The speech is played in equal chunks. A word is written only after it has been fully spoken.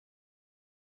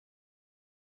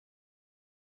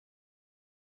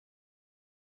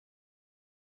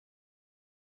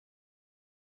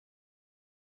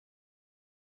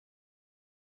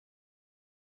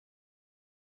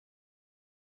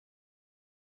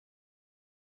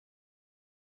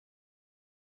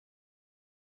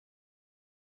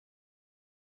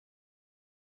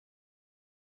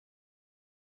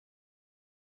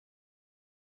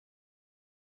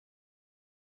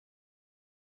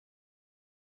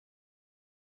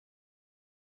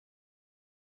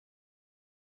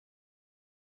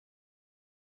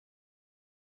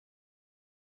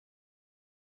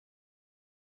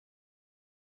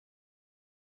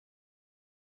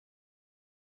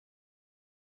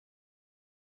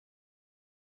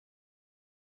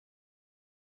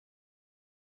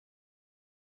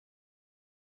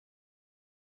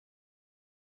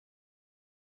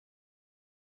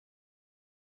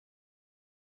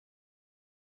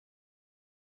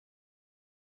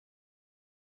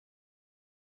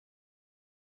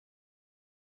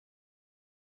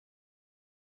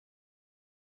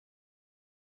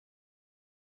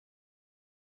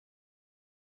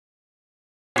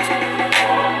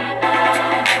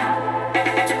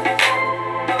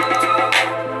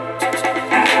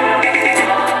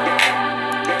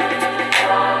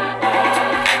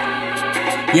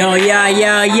Yo, yo,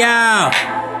 yo, yo.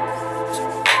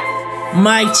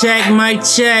 Mic check, mic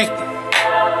check.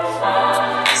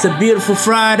 It's a beautiful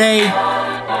Friday.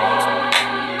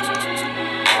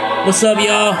 What's up,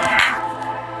 y'all?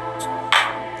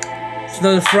 It's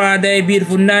another Friday,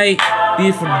 beautiful night,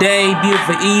 beautiful day,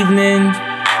 beautiful evening.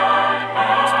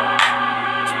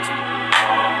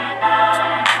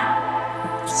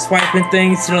 Swiping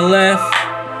things to the left,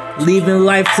 leaving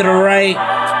life to the right.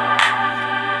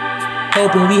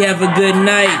 Hoping we have a good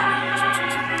night.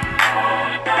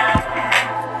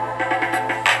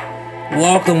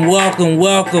 Welcome, welcome,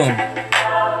 welcome.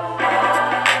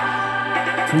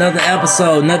 Another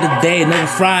episode, another day, another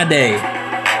Friday.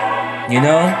 You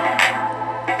know?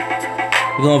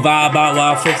 We're gonna vibe out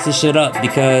while I fix this shit up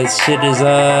because shit is,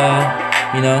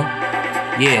 you know,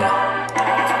 yeah.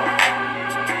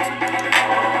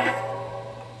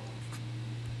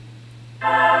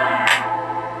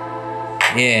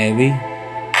 Yeah, we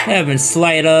having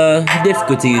slight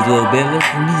difficulties a little bit.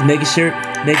 I'm just making sure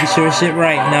shit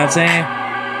right, you know what I'm saying?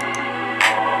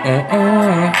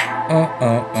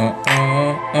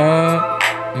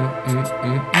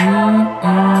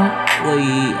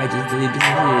 Wait, I just deleted this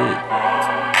shit.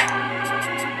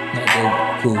 Not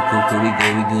that cool,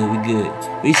 we good.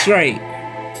 We straight.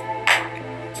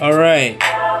 Alright.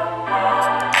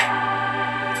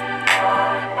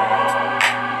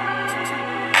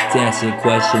 To answer your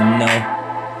question, no.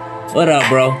 What up,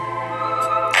 bro?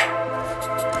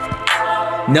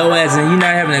 No as in you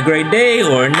not having a great day,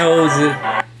 or no as in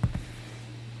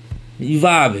you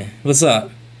vibing? What's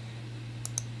up?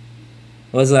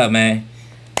 What's up, man?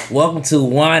 Welcome to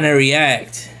Wine and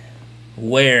React,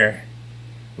 where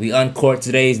we uncork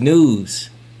today's news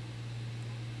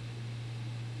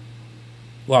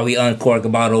while we uncork a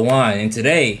bottle of wine. And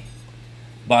today,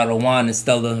 bottle of wine is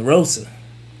Stella Rosa.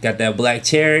 Got that black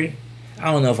cherry.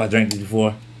 I don't know if I drank this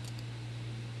before.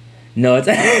 No, it's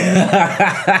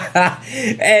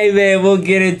hey man, we'll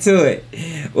get into it.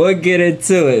 We'll get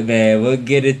into it, man. We'll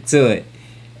get into it.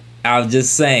 I'm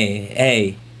just saying,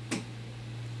 hey,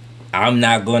 I'm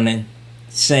not gonna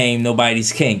shame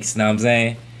nobody's kinks, know what I'm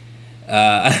saying?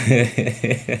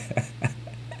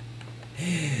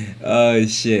 Oh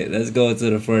shit. Let's go to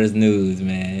the first news,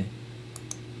 man.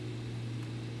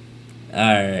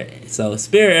 Alright, so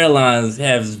Spirit Airlines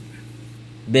has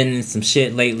been in some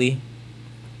shit lately.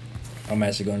 I'm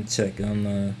actually going to check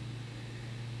on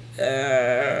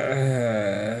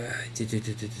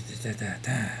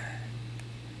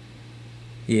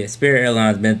yeah, Spirit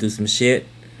Airlines been through some shit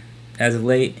as of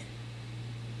late.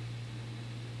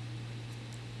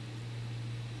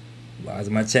 Why is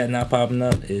my chat not popping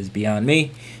up is beyond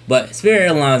me. But Spirit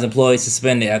Airlines employees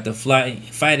suspended after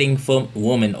fighting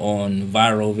woman on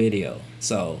viral video.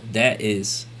 So that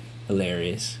is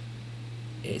hilarious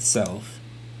itself.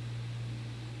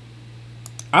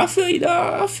 I feel you,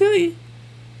 dog. I feel you.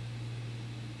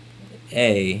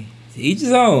 Hey, each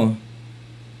his own.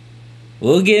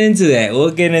 We'll get into that.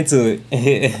 We'll get into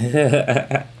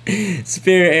it.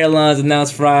 Spirit Airlines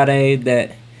announced Friday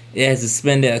that it has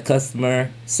suspended a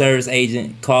customer service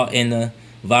agent caught in the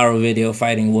viral video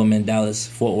fighting woman in Dallas,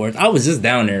 Fort Worth. I was just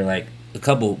down there like a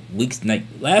couple weeks, like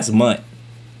last month.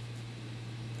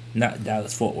 Not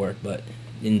Dallas, Fort Worth, but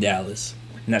in Dallas.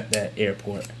 Not that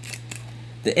airport.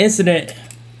 The incident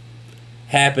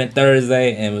happened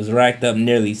Thursday and was racked up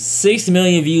nearly 6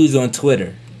 million views on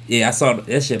Twitter. Yeah, I saw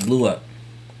that shit blew up.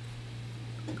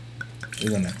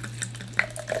 We're gonna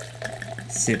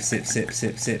sip, sip, sip,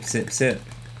 sip, sip, sip, sip.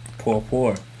 Pour,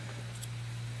 pour.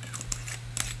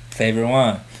 Favorite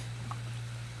wine.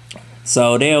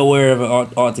 So they're aware of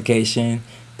an altercation.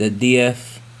 The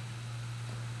DFW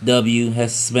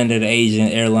has suspended the Asian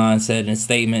airline, said in a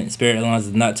statement. Spirit Airlines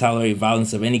does not tolerate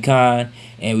violence of any kind,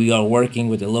 and we are working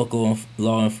with the local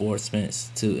law enforcement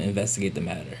to investigate the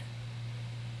matter.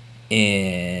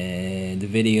 And the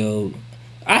video,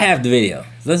 I have the video.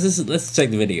 Let's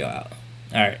check the video out.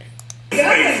 All right.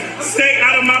 Stay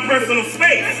out of my personal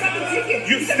space.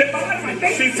 She's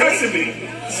touching me.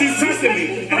 She's touching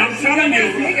me. And I'm telling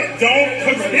you, don't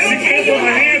put, she can't put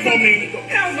her hands on me.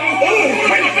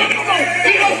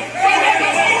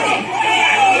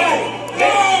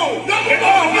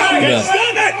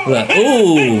 Look.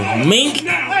 Ooh, mink.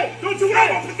 Don't you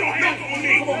ever put your hands on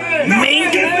me.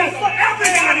 Mink.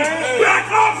 Everybody,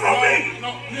 back off from me.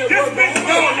 This bitch put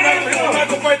her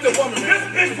hands on me.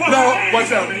 No,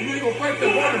 watch out. You ain't gonna fight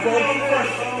that woman, bro.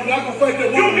 You're not gonna fight that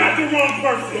woman. You got the wrong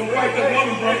person. Don't fight that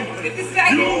woman, bro. You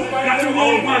got the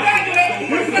wrong person.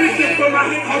 You finna get from my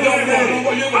hands.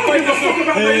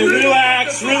 Hey,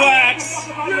 relax.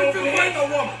 fight no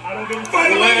woman. I don't give a fuck.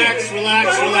 Relax. I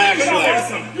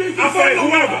fight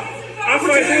whoever. I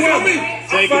fight whoever.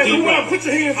 Take a deep breath. Put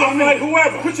your hands on me. I fight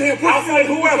whoever. Put your hands. I fight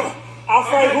whoever. I'll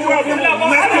fight whoever. Knock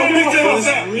your bitch ass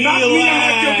out. Knock me out.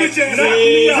 Knock your bitch ass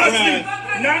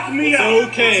out. Knock me out. It's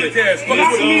okay.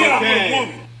 Knock me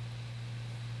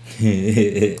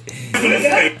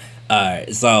out.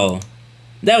 Alright, so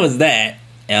that was that.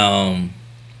 A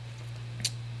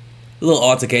little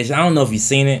altercation. I don't know if you've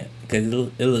seen it because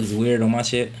it looks weird on my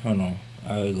shit. Hold on,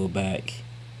 I'll go back.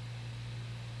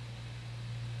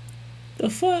 The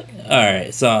fuck?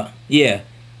 Alright, so yeah,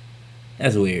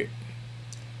 that's weird.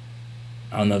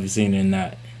 I don't know if you've seen it or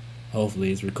not.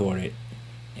 Hopefully it's recorded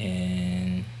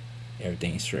and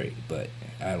everything's straight, but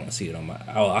I don't see it on my...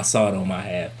 Oh, I saw it on my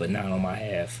half, but not on my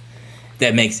half. If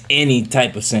that makes any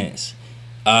type of sense.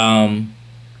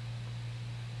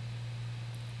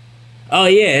 Oh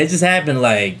yeah, it just happened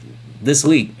like this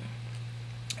week.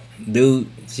 Dude,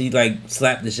 she like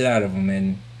slapped the shit out of him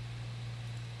and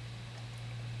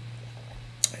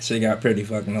she got pretty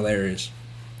fucking hilarious.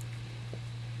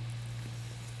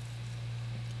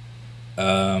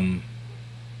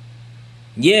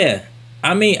 Yeah,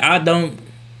 I mean, I don't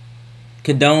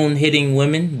condone hitting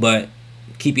women, but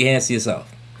keep your hands to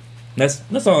yourself. That's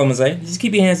all I'm gonna say. Just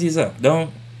keep your hands to yourself.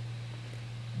 Don't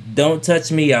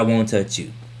touch me, I won't touch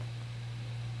you.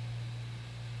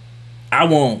 I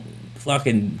won't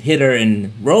fucking hit her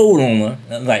and roll on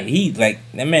her. Like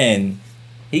that man,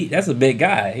 that's a big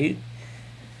guy.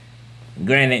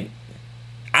 Granted,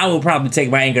 I would probably take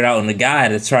my anger out on the guy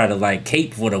to try to like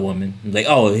cape for the woman. Like,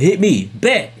 oh, hit me,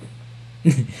 bet.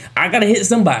 I gotta hit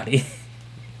somebody.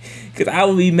 Cause I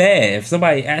would be mad if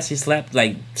somebody actually slapped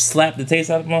the taste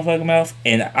out of my motherfucking mouth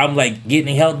and I'm like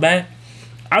getting held back.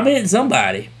 I'm hitting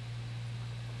somebody.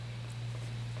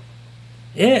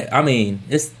 Yeah, I mean,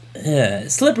 it's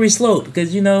slippery slope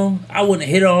because, you know, I wouldn't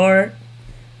hit her hard.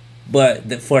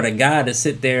 But for the guy to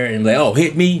sit there and be like, oh,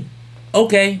 hit me?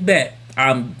 Okay, bet.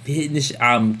 I'm hitting this.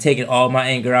 I'm taking all my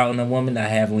anger out on the woman I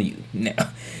have on you.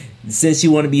 Now, since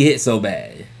you want to be hit so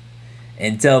bad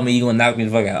and tell me you want to knock me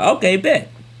the fuck out. Okay, bet.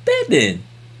 Bet then.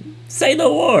 Say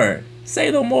no more.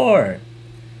 Say no more.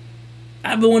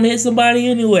 I've been wanting to hit somebody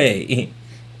anyway.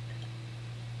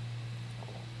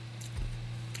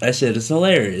 That shit is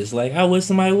hilarious. Like, I wish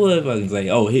somebody would. I was like,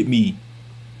 oh, hit me.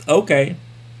 Okay.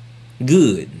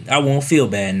 Good. I won't feel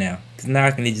bad now. Because now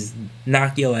I can just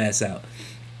knock your ass out.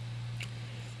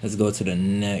 Let's go to the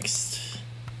next.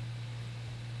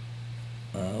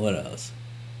 What else?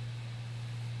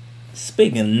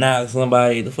 Speaking of knock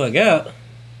somebody the fuck out.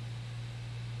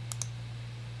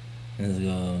 Let's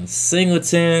go.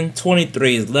 Singleton,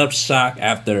 23, is left shocked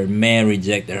after a man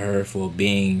rejected her for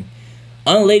being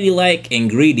unladylike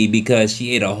and greedy because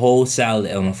she ate a whole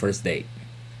salad on her first date.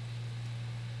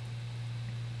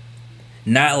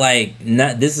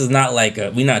 This is not like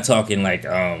we're not talking like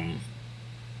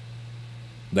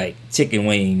chicken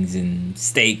wings and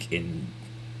steak and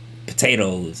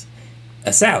potatoes,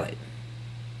 a salad.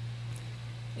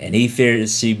 And he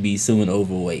fears she'd be soon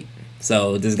overweight.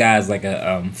 So this guy's like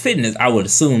a fitness, I would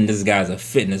assume this guy's a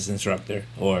fitness instructor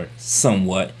or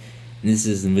somewhat. This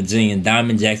is in Virginia.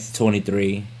 Diamond Jackson,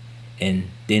 23, in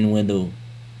Dinwiddie,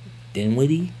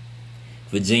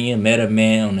 Virginia, met a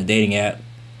man on a dating app.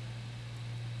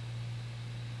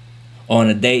 On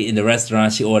a date in the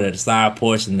restaurant, she ordered a side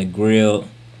portion, the grill.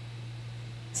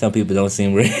 Some people don't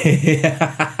seem real.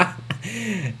 Hey,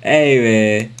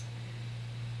 man.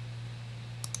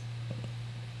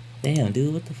 Damn,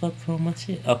 dude, what the fuck's wrong with my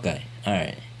shit? Okay,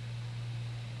 alright.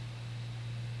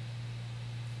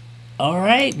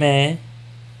 Alright, man.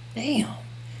 Damn.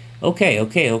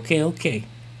 Okay.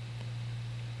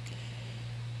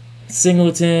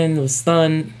 Singleton was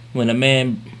stunned when a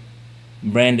man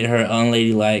branded her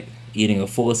unladylike eating a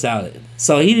full salad.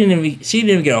 So she didn't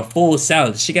even get a full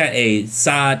salad. She got a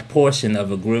side portion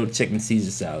of a grilled chicken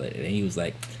Caesar salad. And he was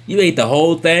like, you ate the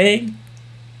whole thing?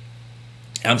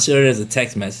 I'm sure there's a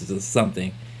text message or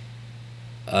something.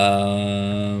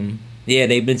 Yeah,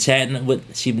 they've been chatting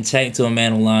she been chatting to a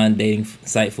man online dating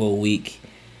site for a week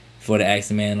before they asked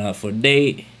the man out for a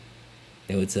date.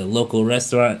 They went to a local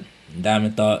restaurant.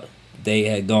 Diamond thought they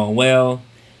had gone well.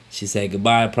 She said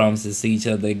goodbye, promised to see each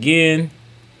other again.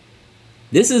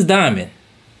 This is Diamond.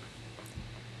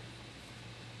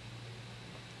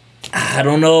 I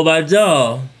don't know about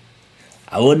y'all.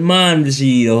 I wouldn't mind if she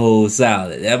eat a whole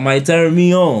salad. That might turn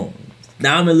me on.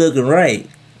 Diamond looking right.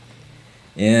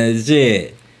 And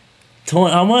shit.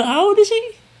 How old is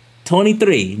she?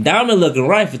 23. Diamond looking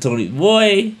right for 20.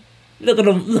 Boy, look at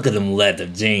them leather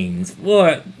jeans.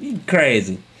 Boy, you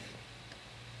crazy.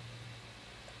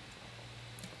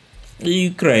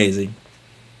 You crazy.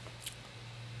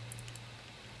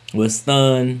 Was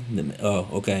stunned. Oh,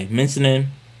 okay. Mentioning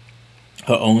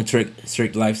her own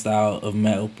strict lifestyle of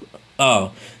metal.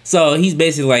 Oh, so he's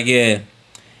basically like, yeah.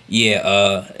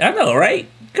 I know, right?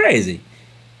 Crazy.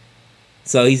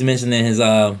 So he's mentioning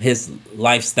his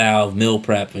lifestyle of meal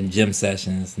prep and gym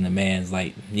sessions, and the man's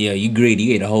like, yeah, you greedy,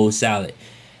 you ate a whole salad.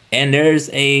 And there's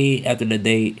after the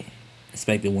date,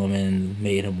 expected woman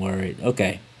made him worried.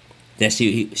 Okay, that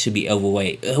he should be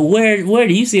overweight. Where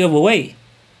do you see overweight?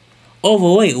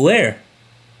 Overweight where?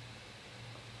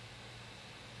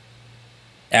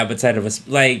 Appetite of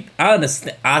like I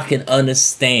understand.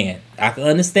 I can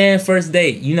understand first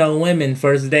date. You know, women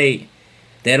first date,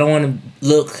 they don't want to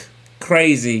look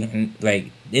crazy and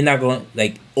like they're not going to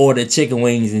like order chicken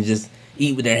wings and just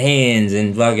eat with their hands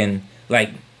and fucking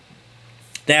like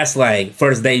that's like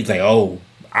first date. Like, oh,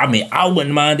 I mean, I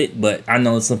wouldn't mind it, but I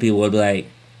know some people would be like,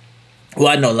 well,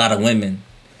 I know a lot of women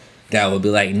that would be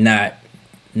like not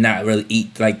really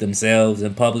eat like themselves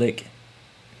in public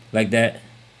like that.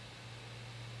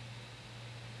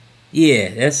 Yeah,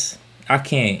 that's I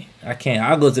can't.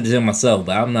 I'll go to the gym myself,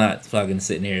 but I'm not fucking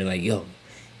sitting here like, yo,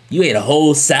 you ate a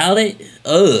whole salad?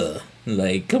 Ugh.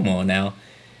 Like, come on now.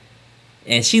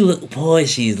 And she's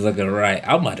looking right.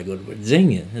 I'm about to go to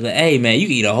Virginia. Like, hey man, you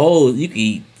can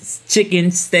eat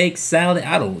chicken, steak, salad.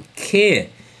 I don't care.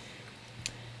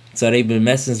 So they've been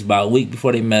messing since about a week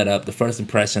before they met up. The first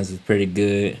impressions was pretty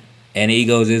good. And the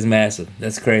egos is massive.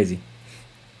 That's crazy.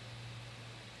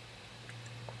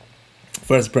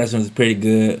 First impression was pretty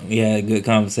good. We had a good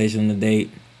conversation on the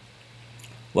date.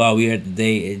 While we were at the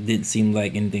date, it didn't seem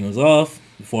like anything was off.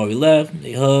 Before we left,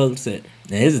 they hugged, said,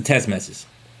 and here's a text message.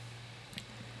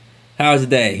 How was your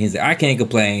day? He said, I can't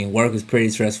complain. Work was pretty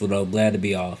stressful though. Glad to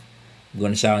be off. I'm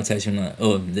going to shower and text you.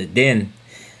 Then,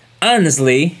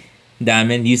 honestly,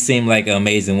 Diamond, you seem like an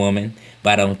amazing woman,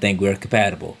 but I don't think we're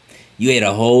compatible. You ate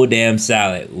a whole damn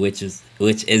salad, which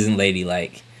isn't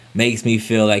ladylike. Makes me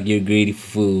feel like you're greedy for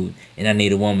food, and I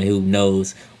need a woman who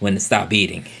knows when to stop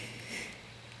eating.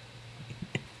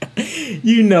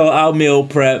 You know, I'll meal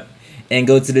prep and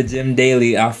go to the gym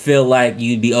daily. I feel like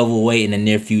you'd be overweight in the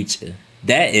near future.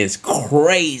 That is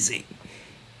crazy.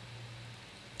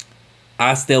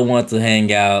 I still want to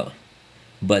hang out,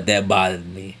 but that bothered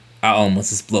me. I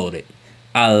almost exploded.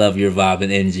 I love your vibe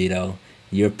and energy, though.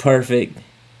 You're perfect.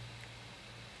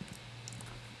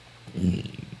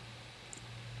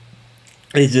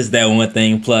 It's just that one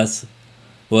thing. Plus,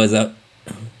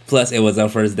 it was our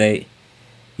first date.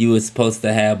 You were supposed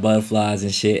to have butterflies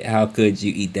and shit. How could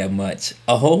you eat that much?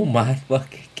 Oh my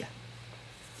fucking god.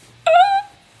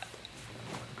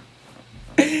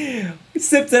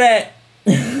 Sip to that.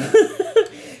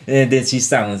 And then she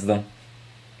silenced them.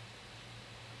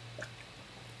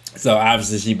 So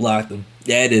obviously she blocked them.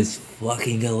 That is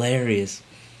fucking hilarious.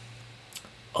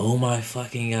 Oh my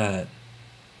fucking god.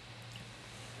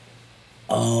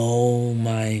 Oh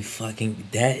my fucking...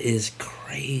 That is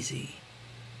crazy.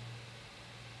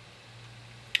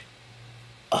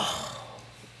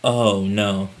 Oh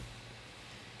no.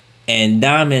 And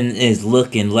Diamond is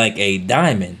looking like a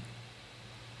diamond.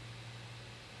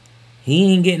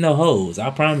 He ain't getting no hoes. I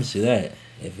promise you that.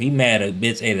 If he mad a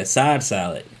bitch ate a side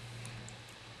salad.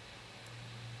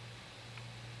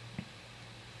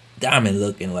 Diamond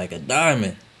looking like a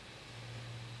diamond.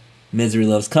 Misery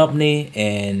loves company,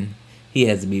 and he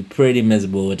has to be pretty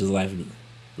miserable with his life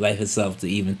itself to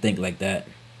even think like that.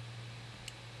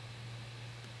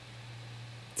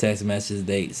 Text message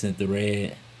date sent to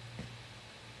red.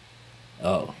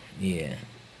 Oh, yeah.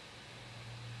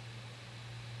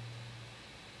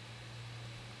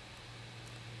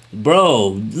 Bro,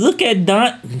 look at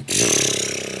Don.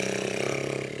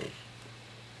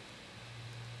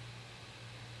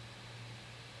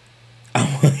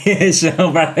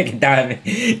 Show bright like a diamond.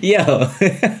 Yo.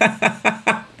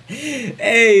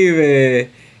 Hey, man.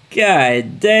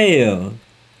 God damn.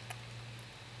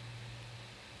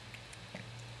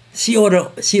 She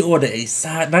ordered a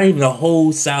side, not even a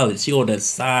whole salad. She ordered a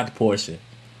side portion.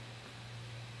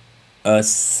 A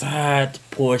side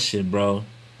portion, bro.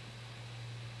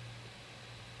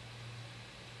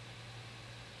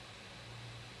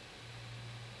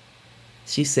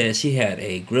 She said she had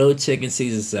a grilled chicken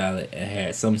Caesar salad and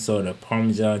had some sort of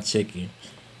Parmesan chicken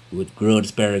with grilled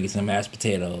asparagus and mashed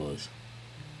potatoes.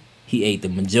 He ate the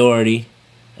majority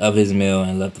of his meal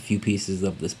and left a few pieces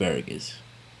of the asparagus.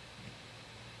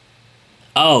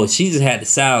 Oh, she just had the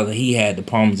salad and he had the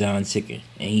Parmesan chicken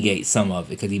and he ate some of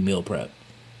it because he meal prepped.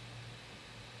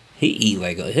 He eat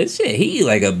like a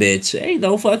bitch. Ain't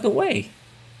no fucking way.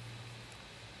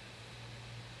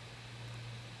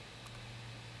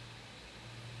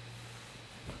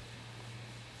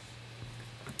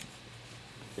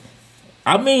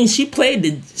 I mean, she played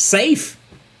it safe.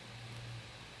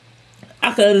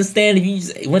 I could understand if you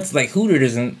just went to like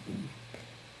Hooters and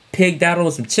pigged out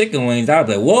on some chicken wings. I'd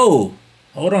be like, whoa,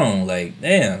 hold on, like,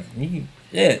 damn,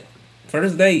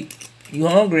 first date, you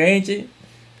hungry, ain't you?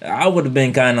 I would have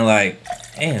been kind of like,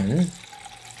 damn.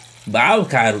 But I would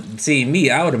kind of see me.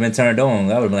 I would have been turned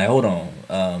on. I would have been like, hold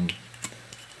on,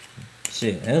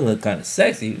 shit, that look kind of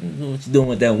sexy. What you doing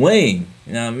with that wing?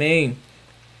 You know what I mean?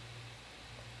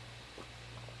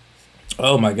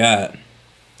 Oh my god.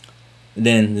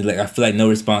 Then like I feel like no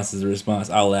response is a response.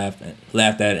 I'll laughed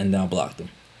at it and then I'll block them.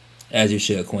 As you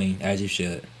should, Queen. As you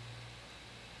should.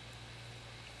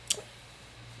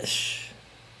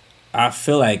 I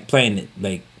feel like playing it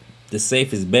like the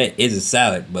safest bet is a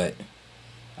salad, but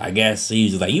I guess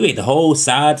he's just like, you ate the whole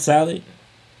salad?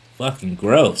 Fucking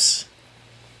gross.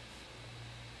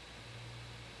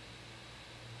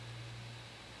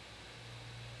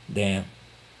 Damn.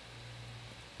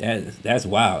 That's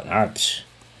wild.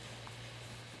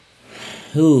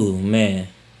 Ooh, man.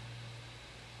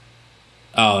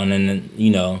 Oh, and then, you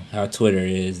know, how Twitter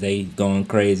is. They going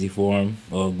crazy for him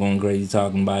or going crazy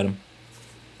talking about him.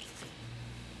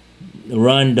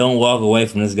 Run, don't walk away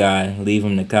from this guy. Leave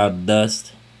him to cloud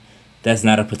dust. That's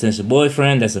not a potential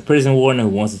boyfriend. That's a prison warden who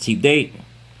wants a cheap date.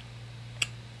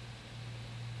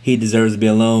 He deserves to be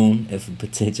alone if a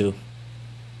potential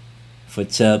for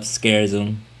Chubb scares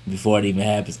him before it even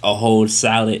happens. A whole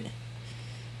salad.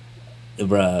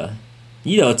 Bruh.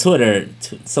 You know, Twitter,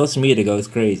 social media goes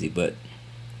crazy, but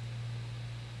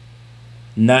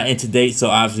not into date, so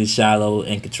obviously shallow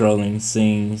and controlling.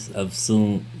 Sings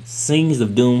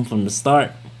of doom from the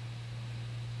start.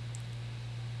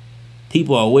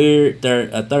 People are weird.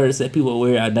 A third said people are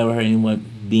weird. I've never heard anyone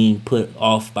being put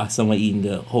off by someone eating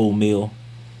the whole meal.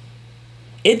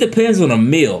 It depends on a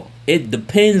meal. If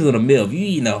you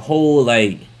eating a whole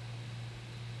like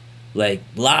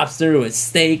lobster with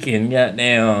steak and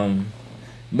goddamn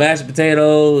mashed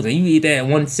potatoes, and you eat that in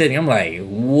one sitting, I'm like,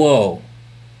 whoa.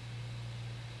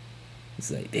 It's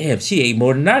like, damn, she ate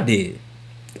more than I did.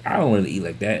 I don't really eat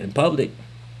like that in public.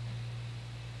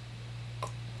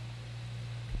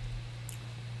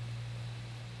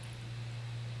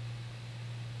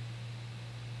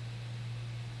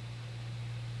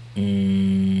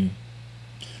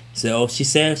 So she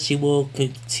said she will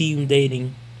continue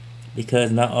dating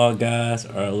because not all guys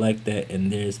are like that,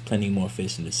 and there's plenty more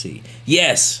fish in the sea.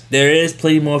 Yes, there is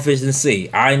plenty more fish in the sea.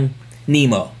 I'm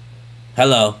Nemo.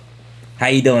 Hello. How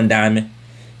you doing, Diamond?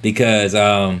 Because,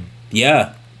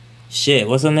 yeah. Shit,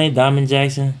 what's her name? Diamond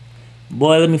Jackson?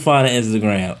 Boy, let me find her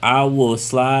Instagram. I will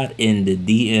slide in the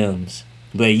DMs.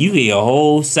 But you get a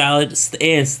whole salad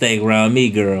and steak around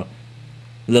me, girl.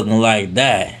 Looking like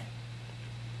that.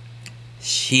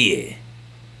 Shit.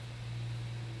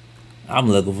 I'm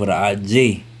looking for the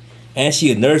IG. And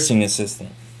she a nursing assistant.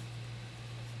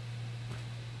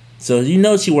 So you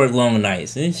know she work long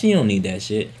nights. And she don't need that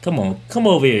shit. Come on. Come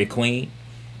over here, queen.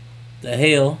 The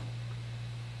hell?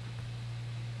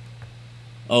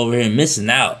 Over here missing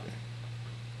out.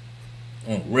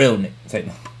 On real nigga. Take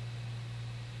no.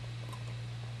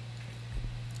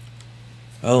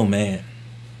 Oh man.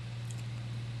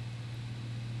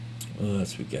 What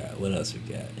else we got?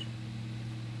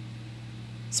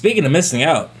 Speaking of missing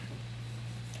out,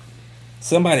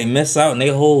 somebody missed out on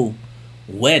their whole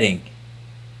wedding.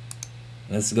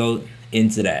 Let's go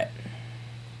into that.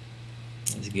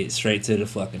 Let's get straight to the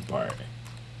fucking part.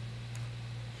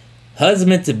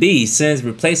 Husband-to-be sends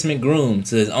replacement groom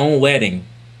to his own wedding.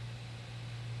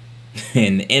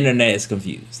 And the internet is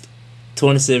confused.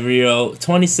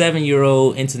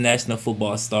 27-year-old international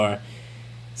football star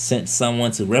sent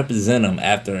someone to represent him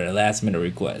after a last-minute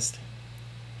request.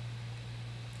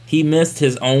 He missed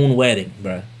his own wedding,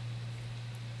 bruh.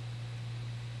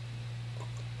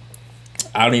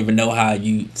 I don't even know how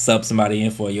you sub somebody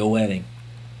in for your wedding.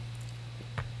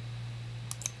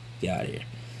 Get out of here.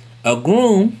 A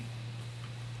groom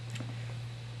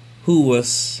who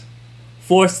was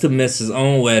forced to miss his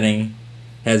own wedding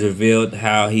has revealed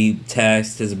how he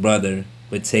tasked his brother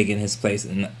with taking his place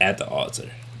at the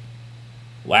altar.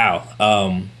 Wow.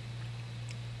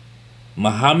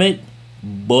 Mohammed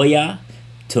Boya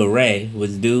Touré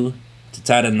was due to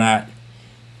tie the knot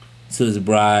to his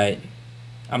bride.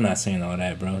 I'm not saying all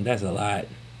that, bro. That's a lot.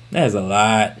 That's a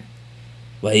lot.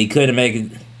 But he couldn't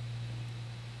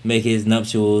make his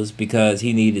nuptials because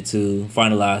he needed to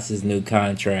finalize his new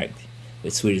contract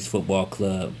with Swedish football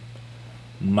club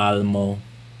Malmo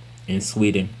in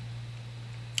Sweden.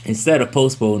 Instead of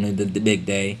postponing the big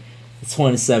day, the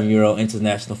 27-year-old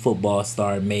international football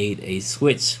star made a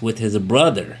switch with his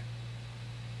brother.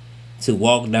 to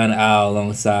walk down the aisle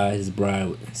alongside his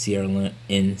bride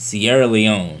in Sierra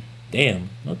Leone. Damn.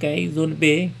 Okay, he's doing it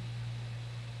big.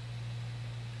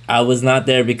 I was not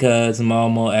there because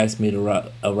Malmo asked me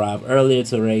to arrive earlier.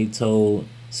 Ray told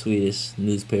Swedish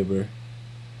newspaper.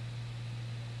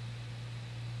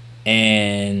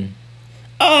 And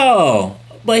oh,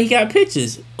 but he got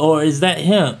pictures. Or is that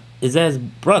him? Is that his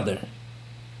brother?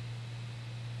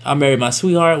 I married my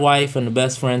sweetheart wife and the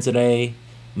best friend today.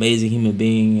 Amazing human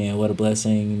being, and what a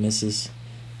blessing, Mrs.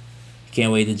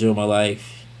 Can't wait to enjoy my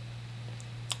life.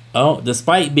 Oh,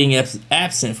 despite being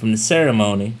absent from the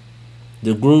ceremony,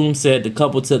 the groom said the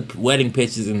couple took wedding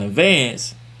pictures in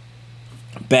advance.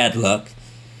 Bad luck.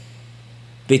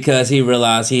 Because he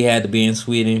realized he had to be in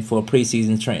Sweden for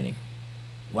preseason training.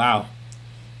 Wow.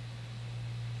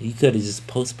 He could have just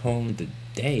postponed the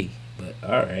day, but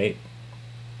alright.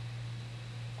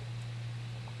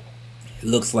 It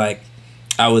looks like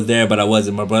I was there, but I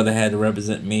wasn't. My brother had to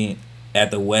represent me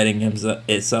at the wedding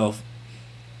itself.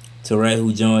 Ray,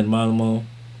 who joined Malmo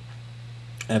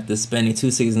after spending 2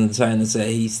 seasons in China, said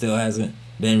he still hasn't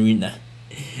been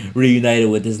reunited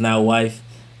with his now wife.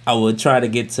 I will try to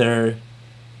get to her,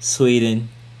 Sweden,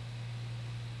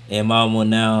 and Malmo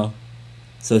now,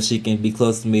 so she can be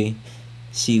close to me.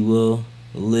 She will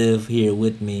live here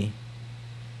with me.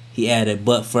 He added,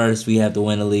 but first we have to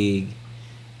win a league.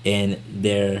 And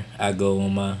there I go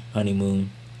on my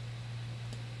honeymoon.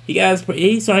 He's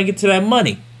trying to get to that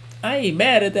money. I ain't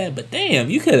mad at that, but damn,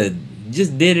 you could have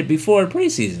just did it before the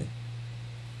preseason.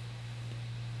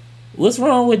 What's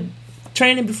wrong with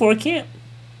training before camp?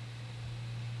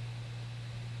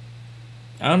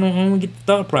 I don't get the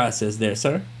thought process there,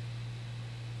 sir.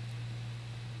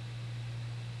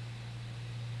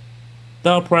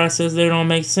 Thought process there don't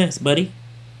make sense, buddy.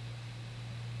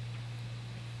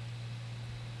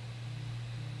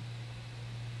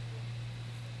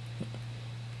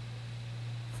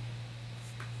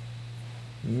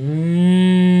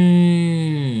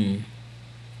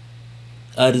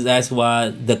 Others asked why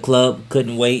the club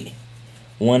couldn't wait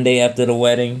one day after the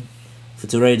wedding for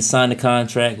Ray to sign the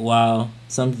contract, while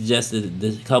some suggested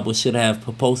the couple should have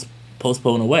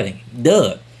postponed the wedding.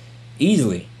 Duh.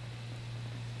 Easily.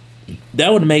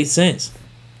 That would have made sense.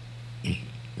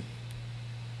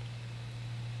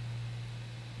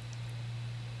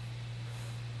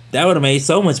 That would have made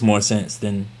so much more sense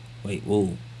than... Wait,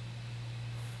 whoa.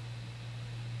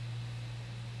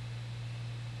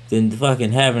 Than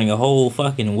fucking having a whole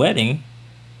fucking wedding.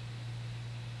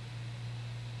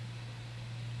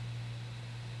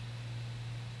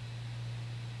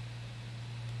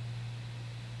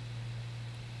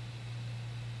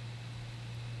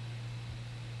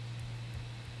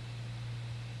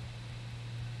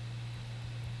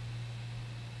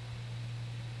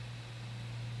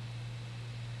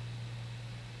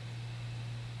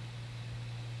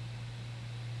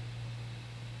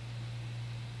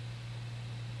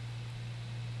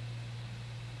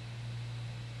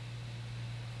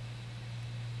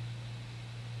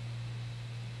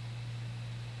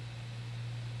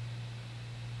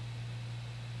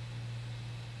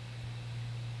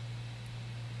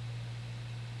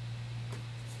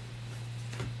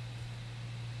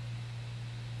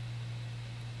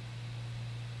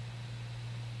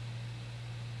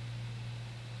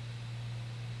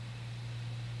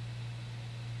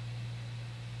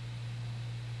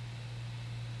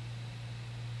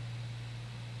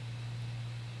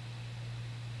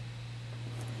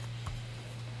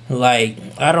 Like,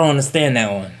 I don't understand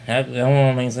that one. That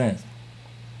don't make sense.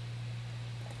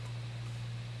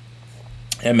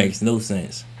 That makes no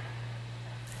sense.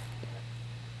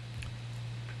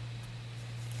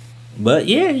 But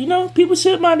yeah, you know, people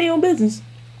should mind their own business.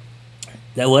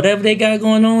 That whatever they got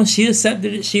going on, she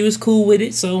accepted it. She was cool with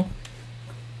it, so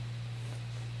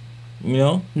you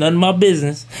know, none of my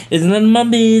business. It's none of my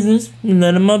business.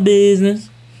 None of my business.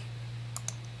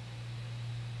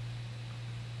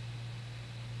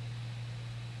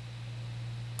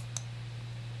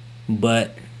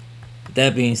 But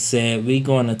that being said, we're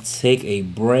gonna take a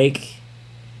break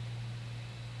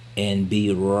and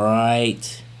be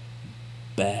right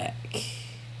back.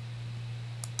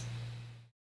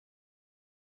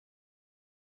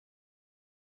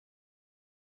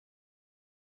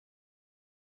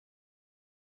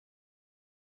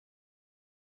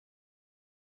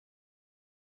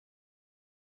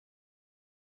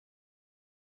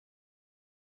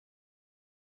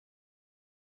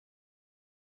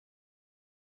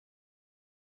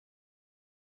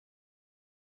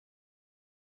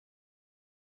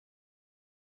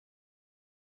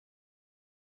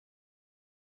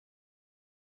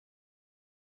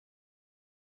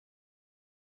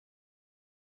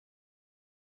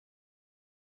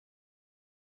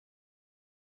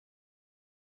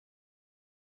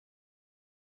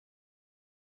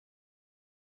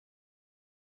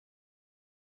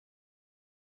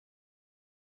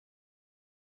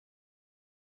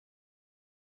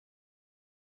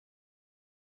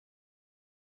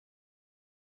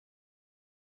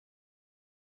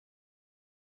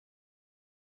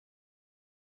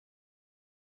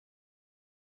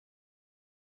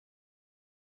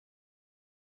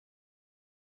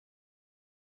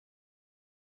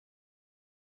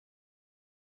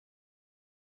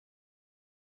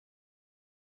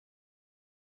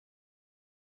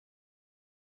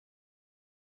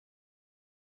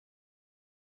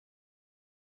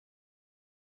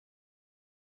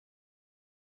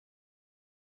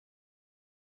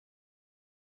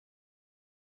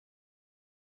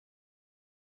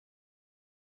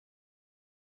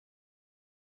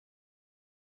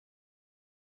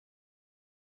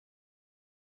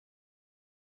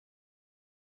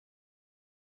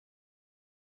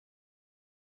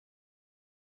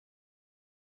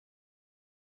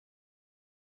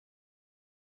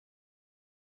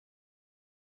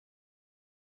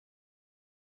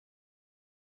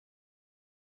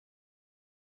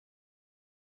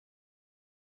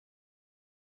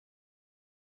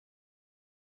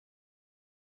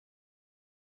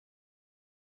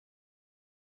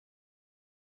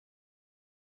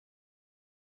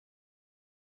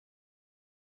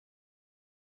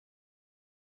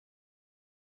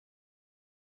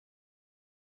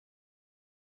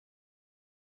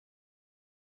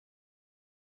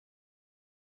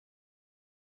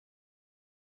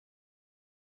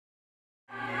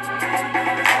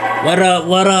 What up?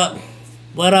 What up?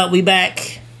 What up? We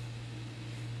back.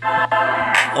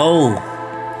 Oh.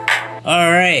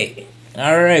 Alright.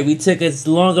 Alright. We took a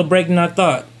longer break than I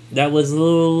thought. That was a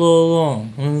little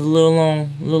long. It was a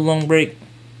little long break.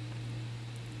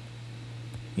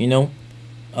 You know?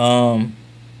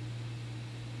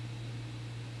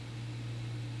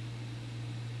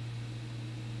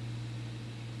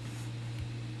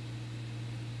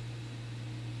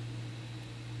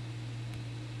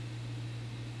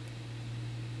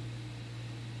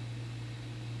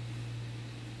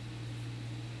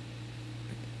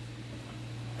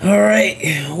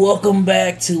 Alright, welcome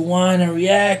back to Wine and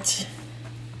React.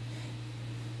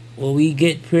 Well, we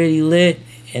get pretty lit,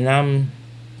 and I'm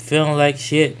feeling like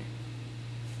shit.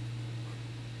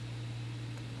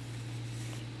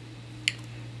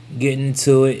 Getting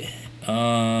into it.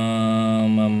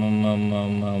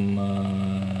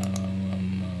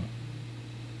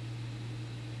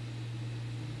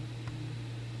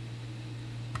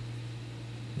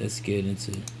 Let's get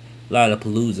into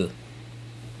Lollapalooza.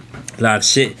 A lot of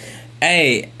shit.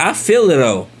 Hey, I feel it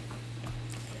though.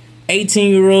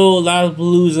 18-year-old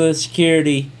Lollapalooza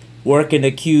security worker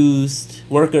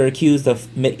accused of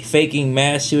faking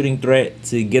mass shooting threat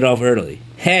to get off early.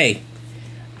 Hey,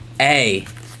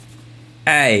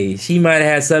 she might have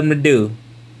had something to do.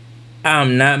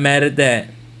 I'm not mad at that.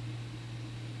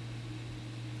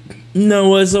 No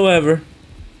whatsoever.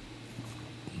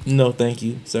 No, thank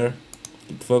you, sir.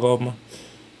 Get the fuck off my.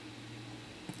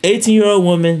 18-year-old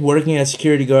woman working as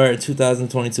security guard at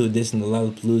 2022 edition of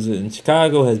Lollapalooza in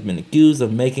Chicago has been accused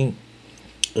of making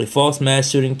a false mass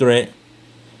shooting threat.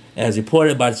 As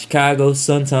reported by the Chicago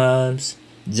Sun-Times,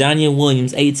 Johnny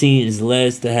Williams, 18, is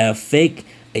alleged to have faked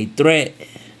a threat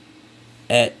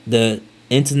at the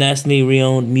internationally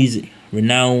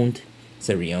renowned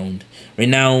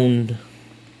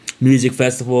music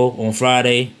festival on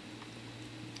Friday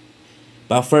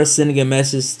by first sending a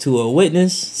message to a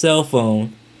witness' cell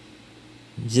phone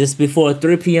just before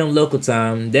 3 p.m. local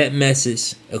time. That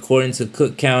message, according to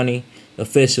Cook County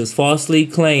officials, falsely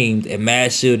claimed a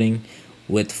mass shooting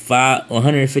with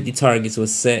 150 targets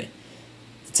was set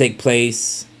to take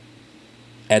place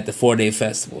at the 4-day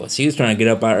festival. She was trying to get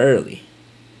up out early.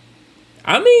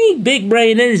 I mean, big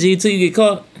brain energy until you get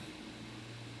caught.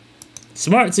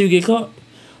 Smart until you get caught.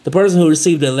 The person who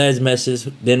received the alleged message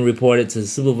then reported to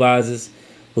supervisors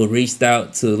who reached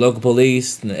out to local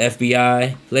police and the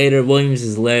FBI. Later, Williams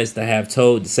is alleged to have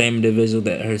told the same individual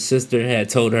that her sister had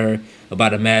told her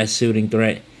about a mass shooting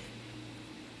threat.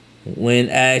 When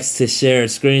asked to share a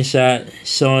screenshot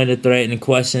showing the threat in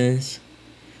questions,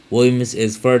 Williams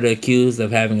is further accused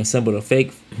of having assembled a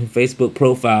fake Facebook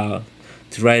profile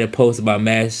to write a post about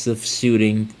massive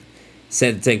shooting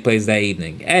set to take place that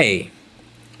evening. Hey,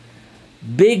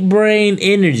 big brain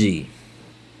energy.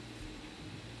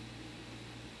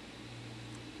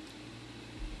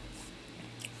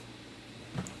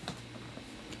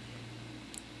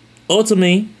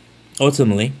 Ultimately,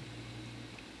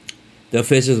 the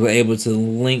officials were able to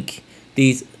link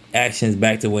these actions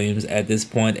back to Williams. At this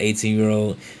point, the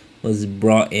 18-year-old was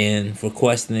brought in for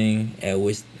questioning, at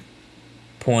which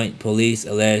point police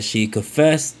alleged she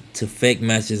confessed to fake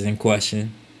messages in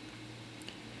question.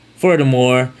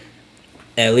 Furthermore,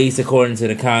 at least according to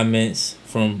the comments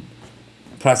from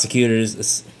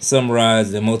prosecutors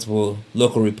summarized in multiple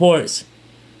local reports,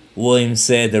 Williams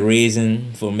said the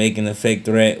reason for making the fake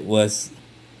threat was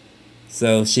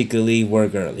so she could leave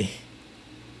work early.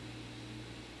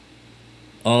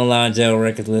 Online jail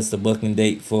records list the booking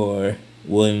date for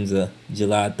Williams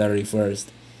July 31st,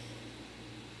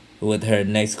 with her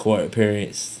next court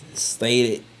appearance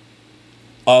stated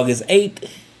August 8th.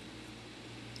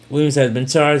 Williams has been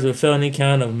charged with felony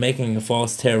count of making a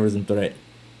false terrorism threat.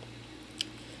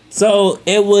 So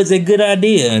it was a good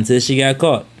idea until she got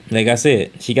caught. Like I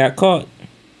said, she got caught.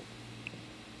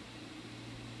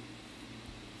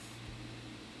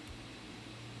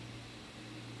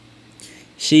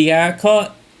 She got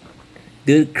caught.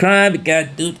 Good crime, but got to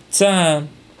do the time.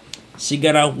 She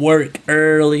got off work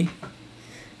early.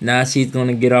 Now she's going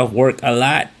to get off work a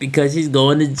lot because she's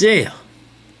going to jail.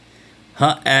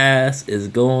 Her ass is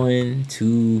going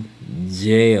to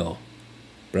jail,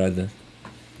 brother.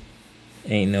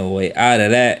 Ain't no way out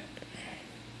of that.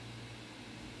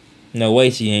 No way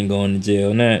she ain't going to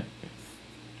jail now.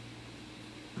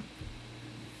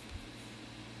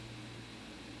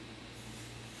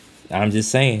 I'm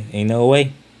just saying, ain't no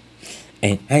way.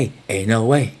 Ain't no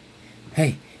way.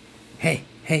 Hey,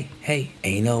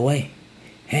 ain't no way.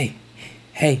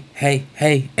 Hey,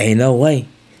 ain't no way.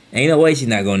 Ain't no way she's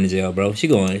not going to jail, bro. She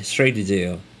going straight to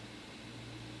jail.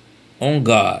 On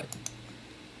God.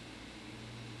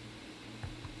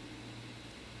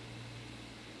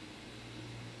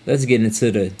 let's get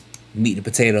into the meat and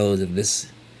potatoes of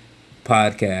this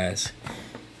podcast.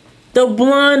 The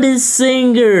blondest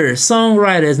singer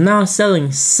songwriter is now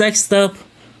selling sexed up.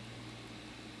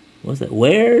 What's that?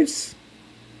 Wares?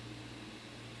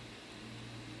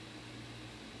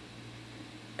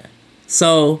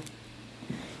 So,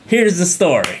 here's the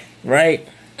story, right?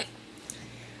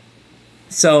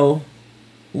 So,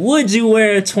 would you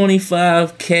wear a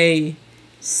 $25K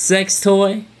sex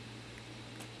toy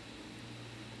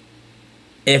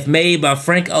if made by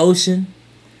Frank Ocean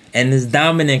and is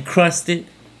diamond encrusted?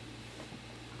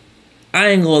 I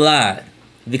ain't gonna lie.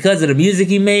 Because of the music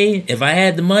he made, if I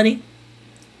had the money,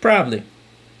 probably.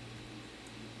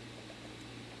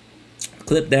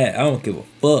 Clip that. I don't give a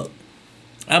fuck.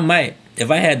 I might. If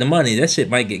I had the money, that shit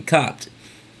might get copped.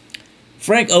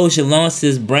 Frank Ocean launched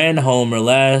his brand Homer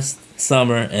last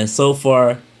summer, and so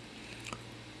far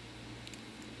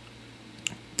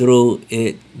through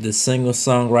it, the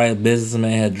singer-songwriter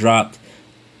businessman had dropped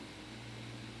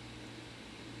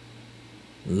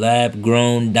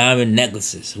lab-grown diamond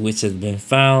necklaces, which have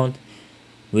found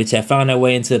their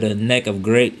way into the neck of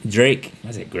Drake,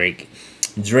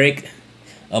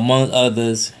 among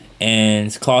others,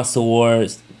 and cost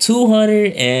towards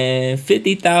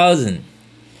 $250,000.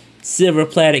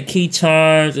 Silver-plated key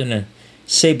charms in the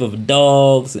shape of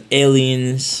dogs,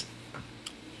 aliens,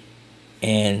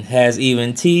 and has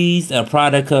even teased a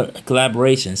product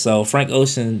collaboration. So Frank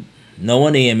Ocean, no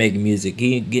wonder he ain't making music.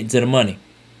 He ain't getting to the money.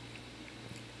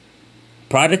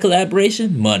 Product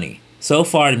collaboration, money. So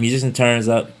far, the musician turns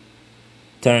to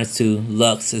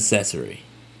Lux accessories.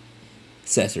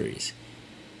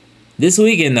 This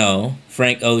weekend, though,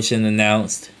 Frank Ocean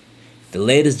announced the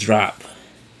latest drop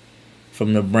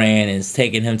from the brand is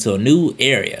taking him to a new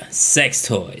area: sex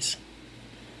toys.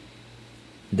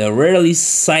 The rarely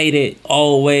cited,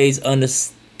 always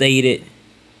understated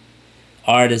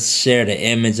artist shared an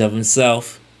image of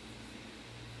himself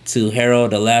to herald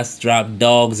the last drop,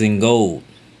 Dogs in Gold,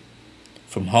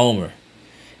 from Homer.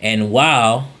 And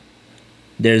while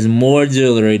there's more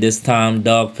jewelry, this time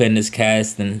dog pendants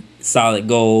cast in solid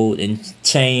gold and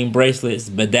chain bracelets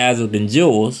bedazzled in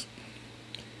jewels,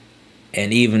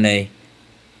 and even a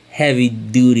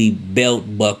heavy-duty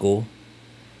belt buckle.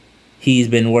 He's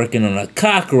been working on a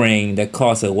cock ring that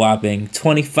costs a whopping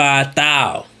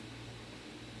 $25,000.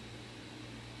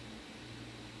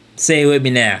 Say it with me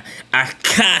now. A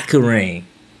cock ring.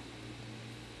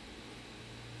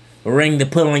 A ring to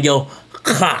put on your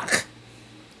cock.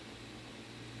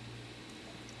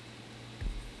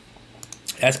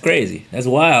 That's crazy. That's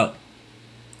wild.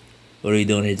 What are we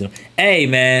doing here? Hey,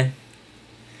 man.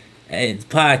 Hey, it's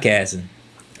podcasting.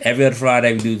 Every other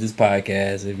Friday we do this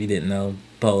podcast. If you didn't know,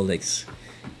 Polix.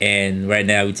 And right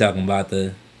now we talking about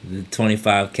the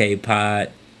 25K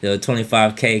pod, the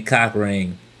 25K cock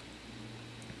ring.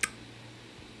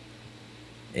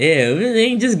 Yeah, we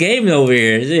ain't just gaming over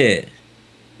here, is it?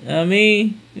 You know what I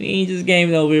mean? We ain't just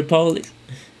gaming over here, Polix.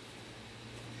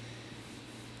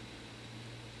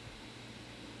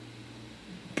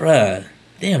 Bruh,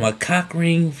 damn, a cock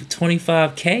ring for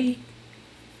 25K?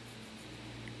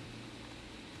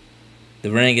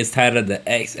 The ring is titled the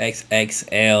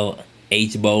XXXL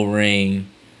H-Bow ring,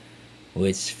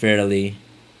 which fairly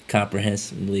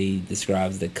comprehensively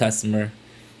describes the customer.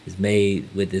 It's made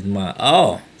with his mind.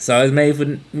 Oh, so it's made for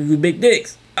big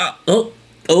dicks.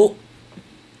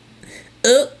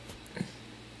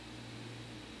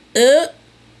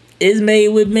 It's made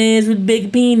with men with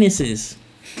big penises.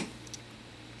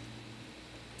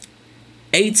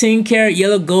 18-karat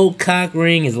yellow gold cock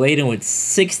ring is laden with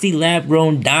 60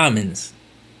 lab-grown diamonds.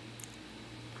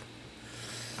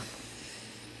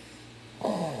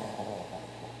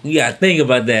 You gotta think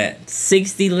about that.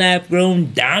 60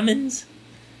 lab-grown diamonds?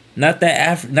 Not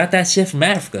that shit from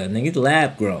Africa, nigga. It's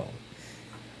lab-grown.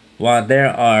 While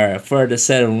there are a further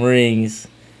set of rings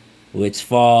which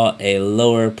fall at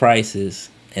lower prices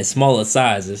and smaller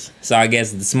sizes. So I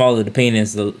guess the smaller the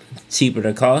penis, the cheaper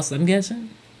the cost, I'm guessing.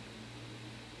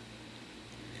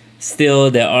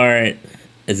 Still, there aren't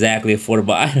exactly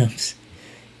affordable items.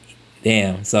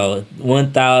 Damn, so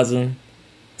 1,000,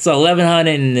 so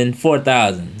 1,100 and then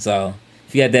 4,000. So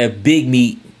if you got that big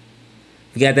meat,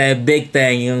 if you got that big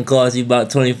thing, it's gonna cost you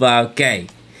about 25K.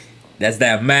 That's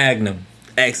that Magnum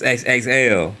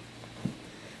XXXL.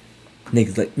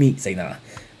 Niggas like me say nah.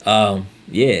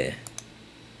 Yeah,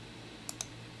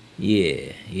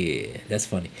 that's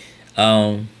funny.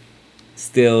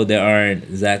 Still, there aren't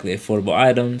exactly affordable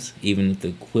items. Even if the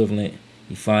equivalent,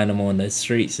 you find them on the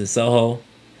streets in Soho,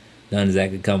 don't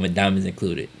exactly come with diamonds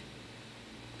included.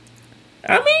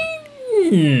 I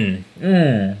mean,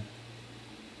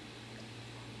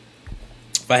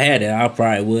 I had it, I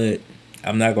probably would.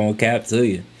 I'm not gonna cap to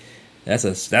you. That's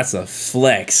a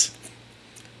flex.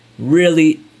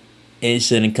 Really, it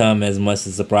shouldn't come as much as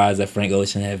a surprise that Frank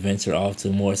Ocean had ventured off to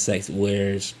more sex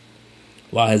wares.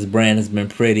 While his brand has been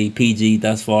pretty PG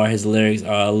thus far, his lyrics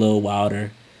are a little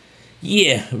wilder.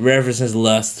 Yeah, references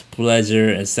lust, pleasure,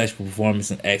 and sexual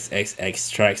performance in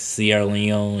XXX tracks, Sierra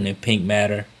Leone and Pink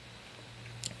Matter,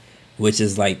 which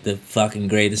is like the fucking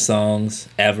greatest songs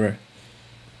ever.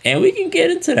 And we can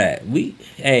get into that. We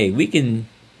can,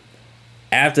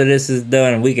 after this is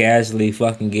done, we can actually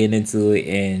fucking get into it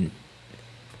and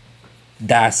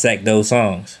dissect those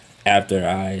songs after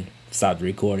I stopped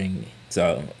recording.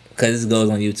 So, because this goes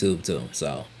on YouTube too.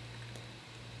 So,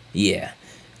 yeah.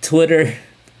 Twitter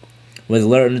was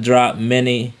alerting to drop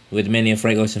with many of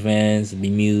Frank Ocean fans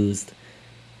bemused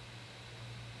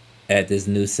at this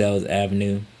new sales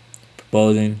avenue.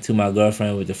 Proposing to my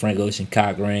girlfriend with the Frank Ocean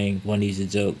cock ring. One of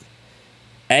these jokes.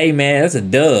 Hey man, that's a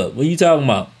dub. What are you talking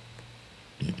about?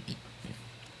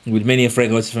 With many of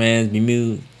Frank Ocean fans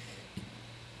bemused.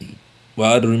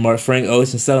 While other remark, Frank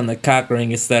Ocean selling a cock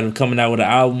ring instead of coming out with an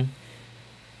album.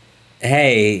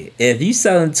 Hey, if you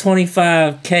selling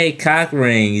 25K cock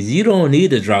rings, you don't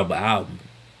need to drop an album.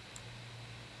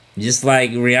 Just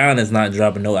like Rihanna's not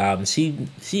dropping no album.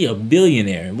 She a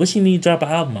billionaire. What she need to drop an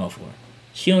album out for?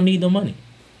 She don't need no money.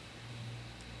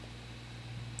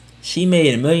 She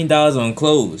made $1 million on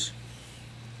clothes.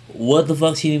 What the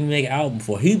fuck she even make an album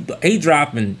for? He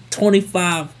dropping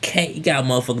 25K. He got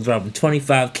motherfuckers dropping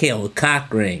 25K on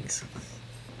cock rings.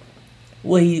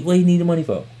 What he need the money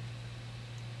for?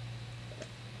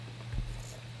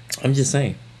 I'm just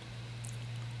saying.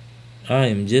 I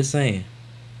am just saying.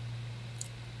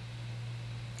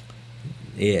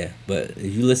 Yeah, but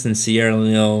if you listen to Sierra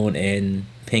Leone and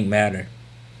Pink Matter,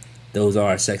 those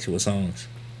are sexual songs.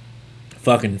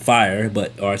 Fucking fire,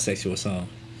 but are sexual songs.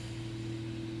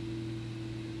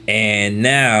 And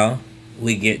now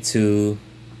we get to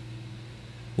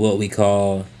what we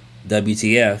call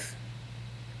WTF,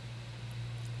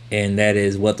 and that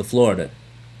is What the Florida,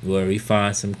 where we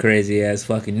find some crazy ass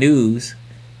fucking news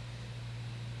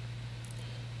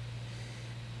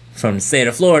from the state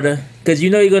of Florida, because you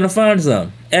know you're gonna find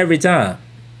some every time.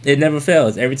 It never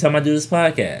fails. Every time I do this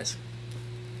podcast,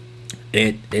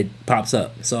 it pops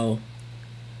up. So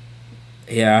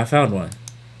yeah, I found one.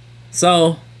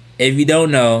 So if you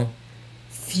don't know,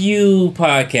 few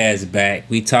podcasts back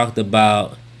we talked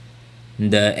about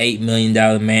the $8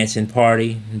 million mansion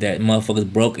party that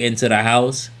motherfuckers broke into the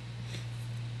house.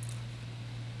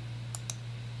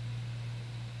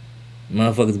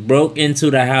 Motherfuckers broke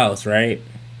into the house, right?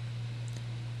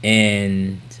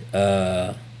 And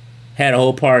had a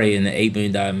whole party in the $8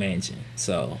 million mansion.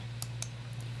 So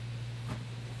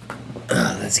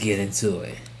let's get into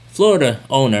it. Florida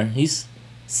owner, he's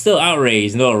still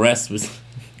outraged. No arrest was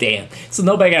damn. So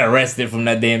nobody got arrested from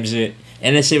that damn shit.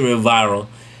 And that shit went viral.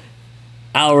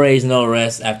 Outraged, no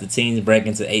arrest after teens break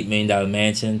into $8 million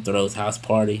mansion, throws house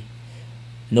party.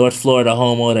 North Florida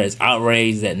homeowner is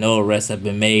outraged that no arrests have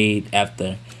been made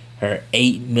after her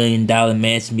 $8 million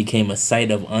mansion became a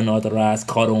site of unauthorized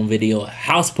caught on video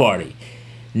house party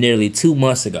nearly 2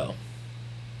 months ago.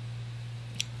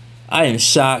 I am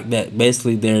shocked that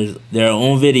basically they're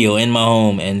on video in my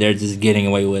home and they're just getting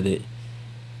away with it.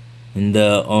 And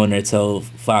the owner told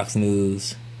Fox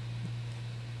News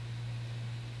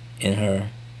in her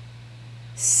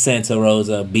Santa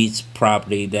Rosa Beach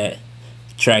property that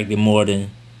attracted more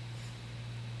than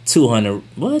 200.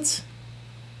 What?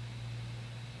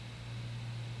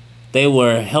 They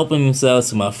were helping themselves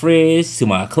to my fridge, to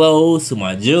my clothes, to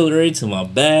my jewelry, to my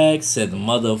bags, said the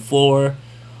mother of four,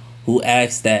 who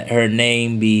asked that her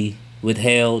name be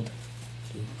withheld.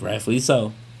 Rightfully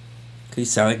so. Cause you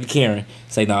sound like a Karen.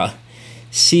 It's like, nah.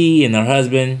 She and her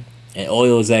husband, an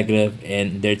oil executive,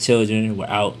 and their children were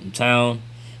out in town.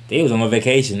 They was on a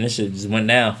vacation. This shit just went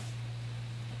down.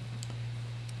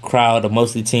 Crowd of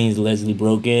mostly teens allegedly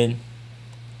broke in.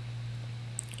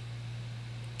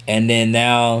 And then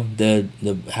now the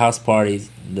house parties,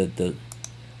 the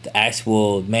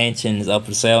actual mansion is up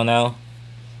for sale now.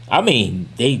 I mean,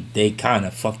 they kind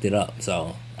of fucked it up.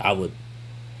 So I would,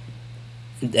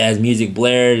 as music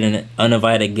blared and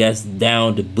uninvited guests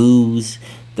down to booze,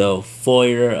 the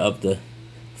foyer of the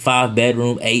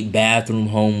 5-bedroom, 8-bathroom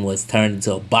home was turned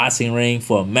into a boxing ring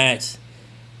for a match.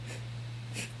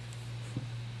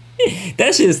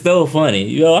 That shit is so funny.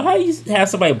 You know, how you have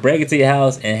somebody break into your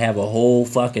house and have a whole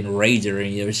fucking rager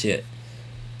in your shit?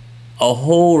 A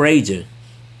whole rager.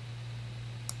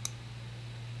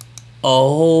 A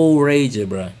whole rager,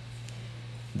 bruh.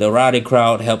 The rowdy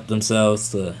crowd helped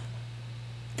themselves to...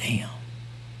 Damn.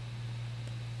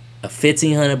 a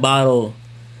 1,500 bottle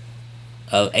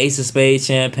of Ace of Spades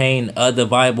champagne, other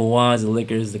viable wines and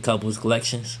liquors, the couple's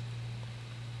collections.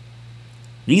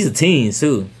 These are teens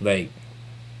too. Like,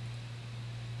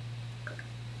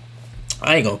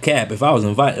 I ain't gonna cap. If I was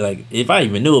invited, like, if I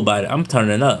even knew about it, I'm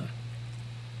turning up.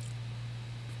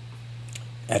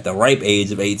 At the ripe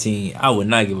age of 18, I would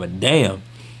not give a damn.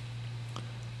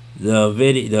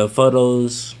 The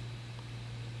photos.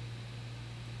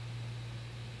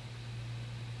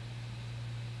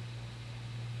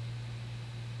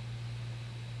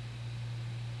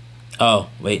 Oh,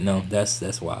 wait, no,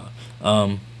 that's wild.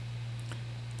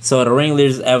 So the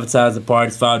ringleaders advertised the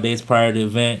parties 5 days prior to the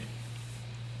event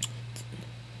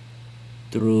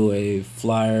through a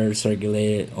flyer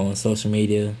circulated on social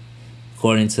media,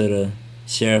 according to the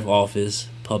sheriff office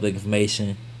public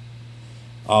information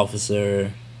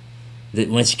officer.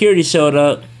 When security showed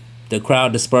up, the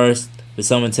crowd dispersed, with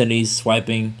some attendees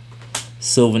swiping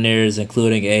souvenirs,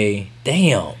 including a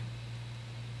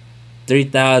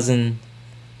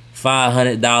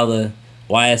 $3,500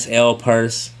 YSL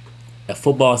purse, a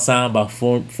football signed by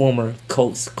former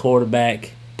Colts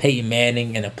quarterback Peyton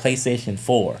Manning, and a PlayStation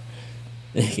 4.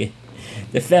 The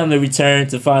family returned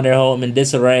to find their home in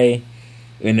disarray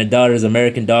in their daughter's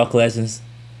American Doll collections.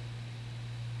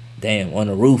 On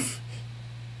the roof.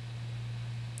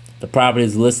 The property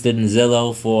is listed in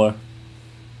Zillow for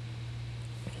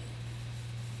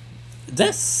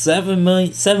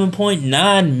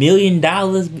 $7.9 million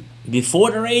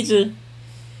before the rager.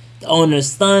 The owner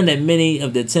is stunned that many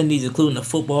of the attendees, including a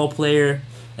football player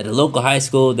at a local high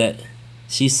school that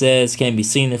she says can be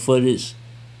seen in footage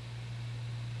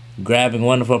grabbing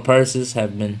one of her purses,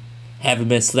 having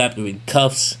been slapped with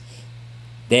cuffs.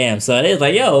 So they was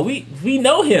like, yo, we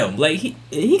know him. Like,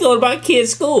 he go to my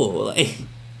kid's school. Like,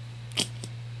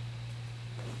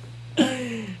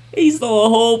 he stole a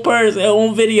whole purse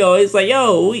on video. It's like,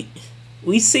 yo,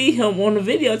 we see him on the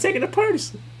video taking the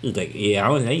purse. He was like, yeah, I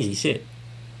don't see shit.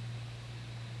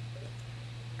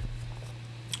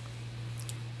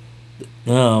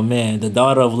 Oh man, the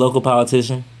daughter of a local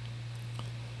politician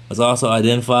was also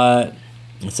identified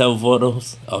in several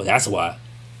photos. Oh, that's why.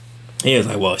 He was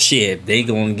like, well, shit, they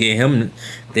gonna get him.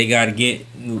 They gotta get,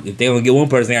 if they gonna get one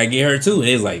person, they gotta get her too. And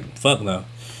he was like, fuck no.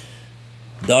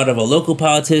 Daughter of a local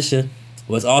politician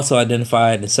was also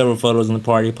identified in several photos in the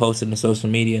party posted on social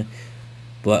media,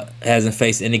 but hasn't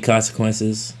faced any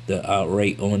consequences, the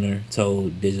outright owner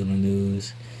told Digital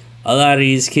News. A lot of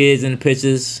these kids in the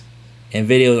pictures and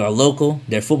videos are local.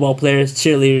 They're football players,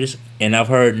 cheerleaders, and I've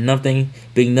heard nothing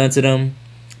being done to them.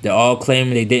 They're all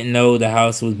claiming they didn't know the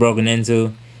house was broken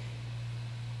into.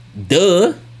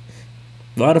 Duh.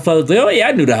 A lot of folks say, oh yeah,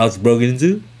 I knew the house was broken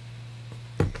into.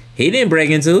 He didn't break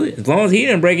into it. As long as he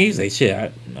didn't break into it, he say,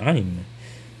 shit, I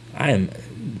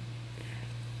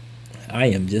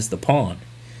am just a pawn.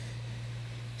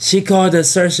 She called the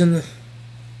assertion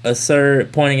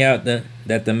absurd, pointing out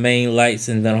that the main lights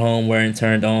in the home weren't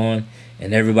turned on,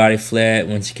 and everybody fled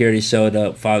when security showed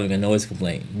up following a noise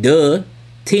complaint. Duh.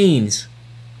 Teens.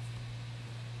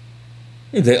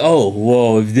 It's like, oh,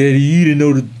 whoa, if Daddy, you didn't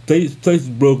know the place was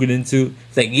broken into.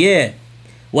 It's like, yeah.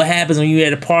 What happens when you're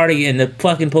at a party and the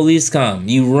fucking police come?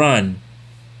 You run.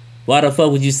 Why the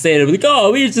fuck would you say to like,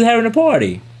 oh, we just having a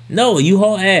party? No, you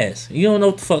haul ass. You don't know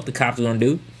what the fuck the cops are gonna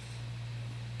do.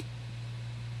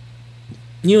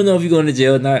 You don't know if you're going to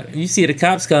jail or not. You see the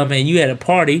cops come and you had a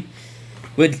party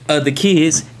with other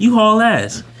kids, you haul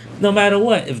ass. No matter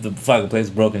what, if the fucking place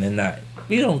is broken or not.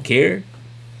 We don't care.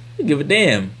 We give a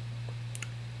damn.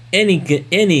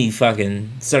 Any fucking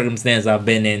circumstance I've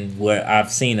been in where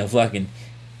I've seen a fucking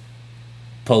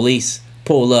police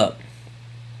pull up,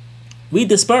 we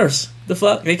disperse. The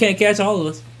fuck? They can't catch all of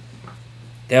us.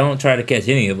 They don't try to catch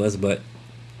any of us, but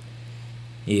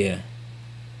yeah.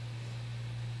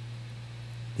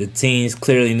 The teens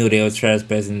clearly knew they were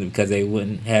trespassing because they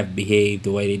wouldn't have behaved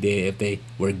the way they did if they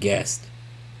were guests.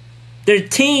 They're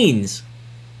teens.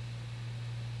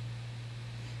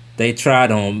 They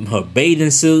tried on her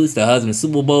bathing suits, the husband's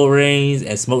Super Bowl rings,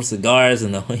 and smoked cigars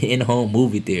in the in-home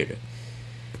movie theater.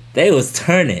 They was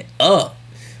turning up,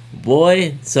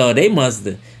 boy. So they must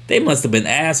have been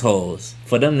assholes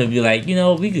for them to be like, you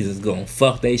know, we could just go and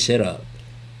fuck they shit up.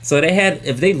 So they had,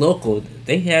 if they local,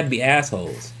 they had to be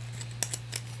assholes.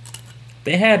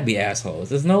 They had to be assholes.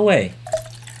 There's no way.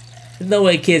 There's no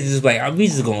way kids is just like, we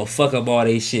just gonna fuck up all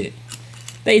they shit.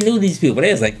 They knew these people.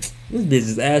 They was like, these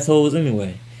bitches assholes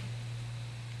anyway.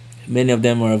 Many of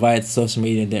them were invited to social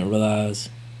media and didn't realize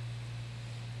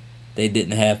they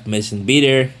didn't have permission to be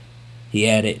there. He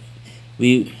added,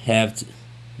 we have to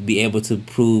be able to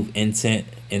prove intent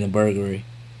in a burglary.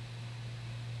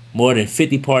 More than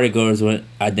 50 partygoers were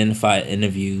identified and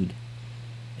interviewed,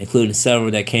 including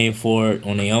several that came forward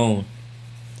on their own.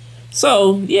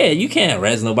 So, yeah, you can't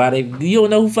arrest nobody. You don't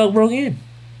know who fuck broke in.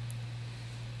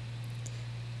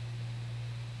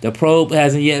 The probe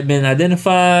hasn't yet been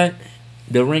identified.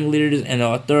 The ringleaders and the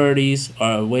authorities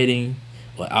are awaiting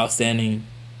outstanding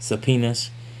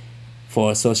subpoenas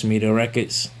for social media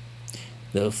records.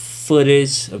 The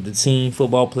footage of the teen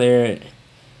football player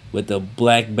with the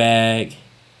black bag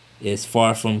is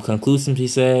far from conclusive, he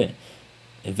said.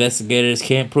 Investigators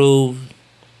can't prove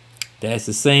that's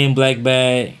the same black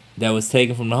bag that was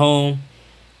taken from the home,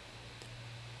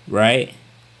 right?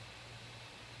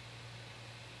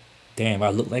 Damn, I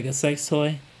look like a sex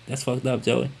toy? That's fucked up,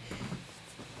 Joey.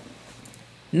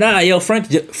 Nah, yo, Frank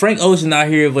Ocean out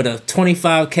here with a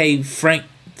 25K Frank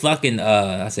fucking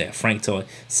I said Frank toy,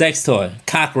 sex toy,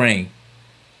 cock ring.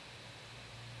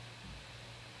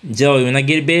 Joey, when I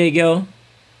get big, yo,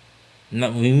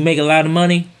 when we make a lot of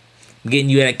money, I'm getting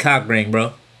you that cock ring,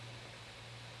 bro.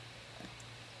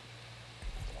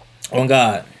 On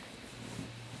God.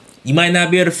 You might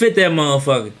not be able to fit that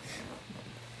motherfucker.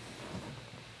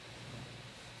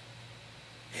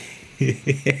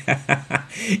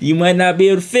 You might not be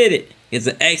able to fit it. It's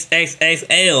an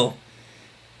XXXL.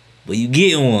 But you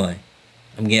getting one.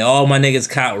 I'm getting all my niggas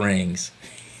cock rings.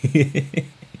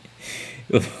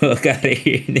 Fuck out of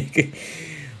here, nigga.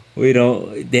 We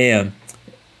don't. Damn.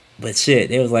 But shit,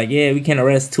 they was like, yeah, we can't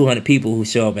arrest 200 people who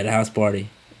show up at a house party.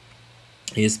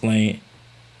 He explained.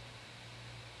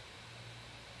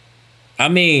 I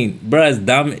mean, bruh, it's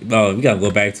dumb. Oh, we gotta go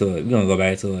back to it. We gonna go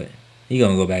back to it. He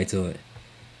gonna go back to it.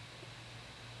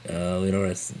 We don't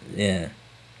arrest. Yeah.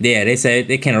 Yeah, they said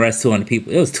they can't arrest 200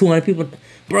 people. It was 200 people.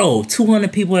 Bro,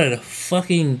 200 people at a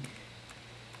fucking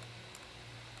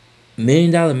 $1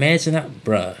 million mansion.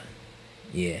 Bruh.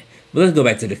 Yeah. But let's go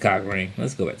back to the cock ring.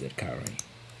 Let's go back to the cock ring.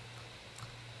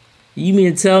 You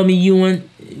mean to tell me you want...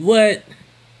 What?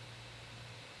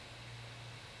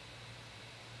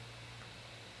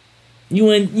 You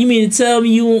mean to tell me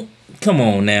you want... Come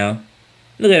on now.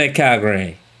 Look at that cock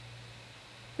ring.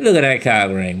 Look at that cock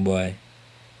ring, boy.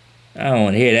 I don't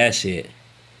want to hear that shit.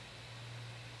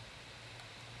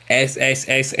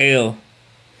 XXXL.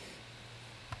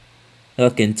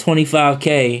 Looking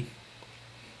 25K.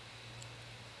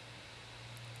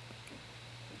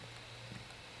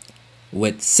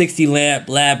 With 60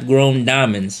 lab grown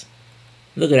diamonds.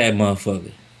 Look at that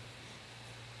motherfucker.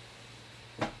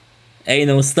 Ain't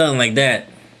no stunt like that.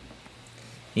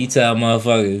 You tell a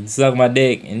motherfucker, suck my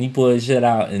dick, and you pull his shit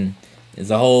out, and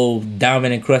there's a whole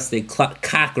diamond encrusted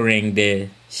cock ring there.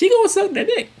 She gonna suck that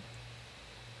dick.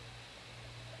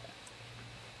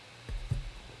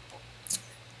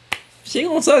 She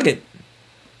gonna suck it.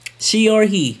 She or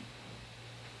he.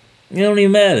 It don't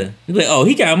even matter. You like, oh,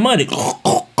 he got money.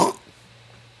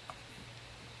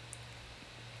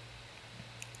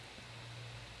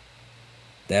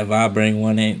 That vibrating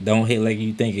one don't hit like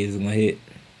you think it's gonna hit.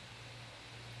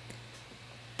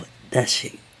 But that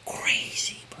shit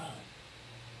crazy, bro.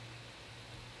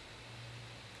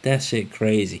 That shit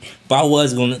crazy.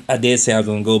 If I did say I was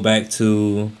gonna go back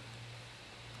to.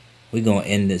 We're gonna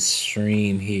end this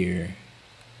stream here.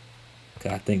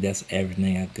 I think that's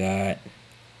everything I got.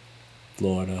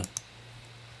 Florida.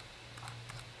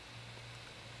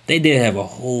 They did have a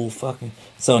whole fucking...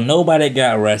 So nobody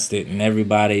got arrested and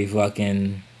everybody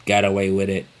fucking got away with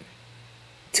it.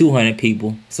 200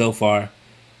 people so far.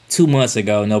 2 months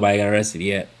ago, nobody got arrested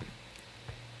yet.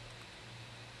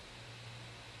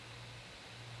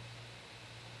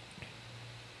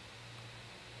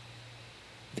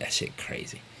 That shit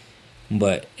crazy.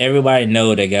 But everybody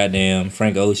know that goddamn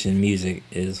Frank Ocean music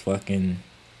is fucking...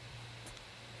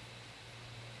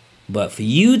 But for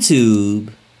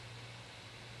YouTube,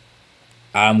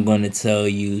 I'm going to tell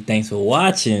you, thanks for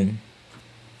watching.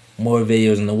 More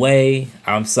videos on the way.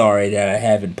 I'm sorry that I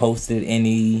haven't posted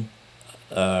any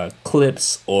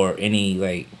clips or any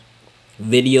like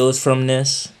videos from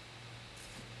this.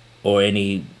 Or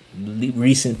any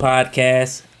recent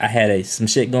podcasts. I had some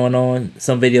shit going on.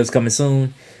 Some videos coming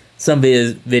soon. Some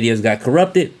videos got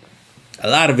corrupted. A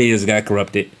lot of videos got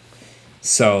corrupted.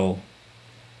 So,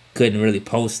 couldn't really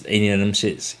post any of them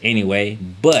shits anyway.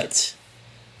 But,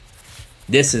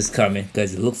 this is coming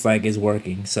because it looks like it's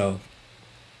working. So,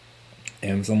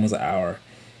 and it's almost an hour.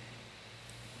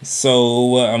 So,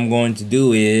 what I'm going to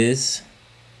do is,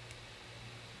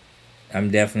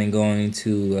 I'm definitely going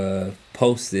to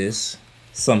post this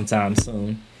sometime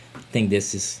soon. I think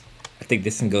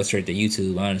this can go straight to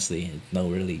YouTube, honestly. No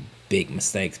really big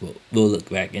mistakes, but we'll look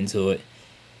back into it.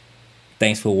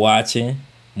 Thanks for watching.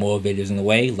 More videos on the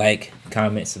way. Like,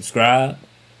 comment, subscribe.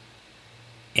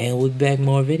 And we'll be back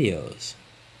more videos.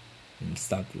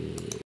 Stop.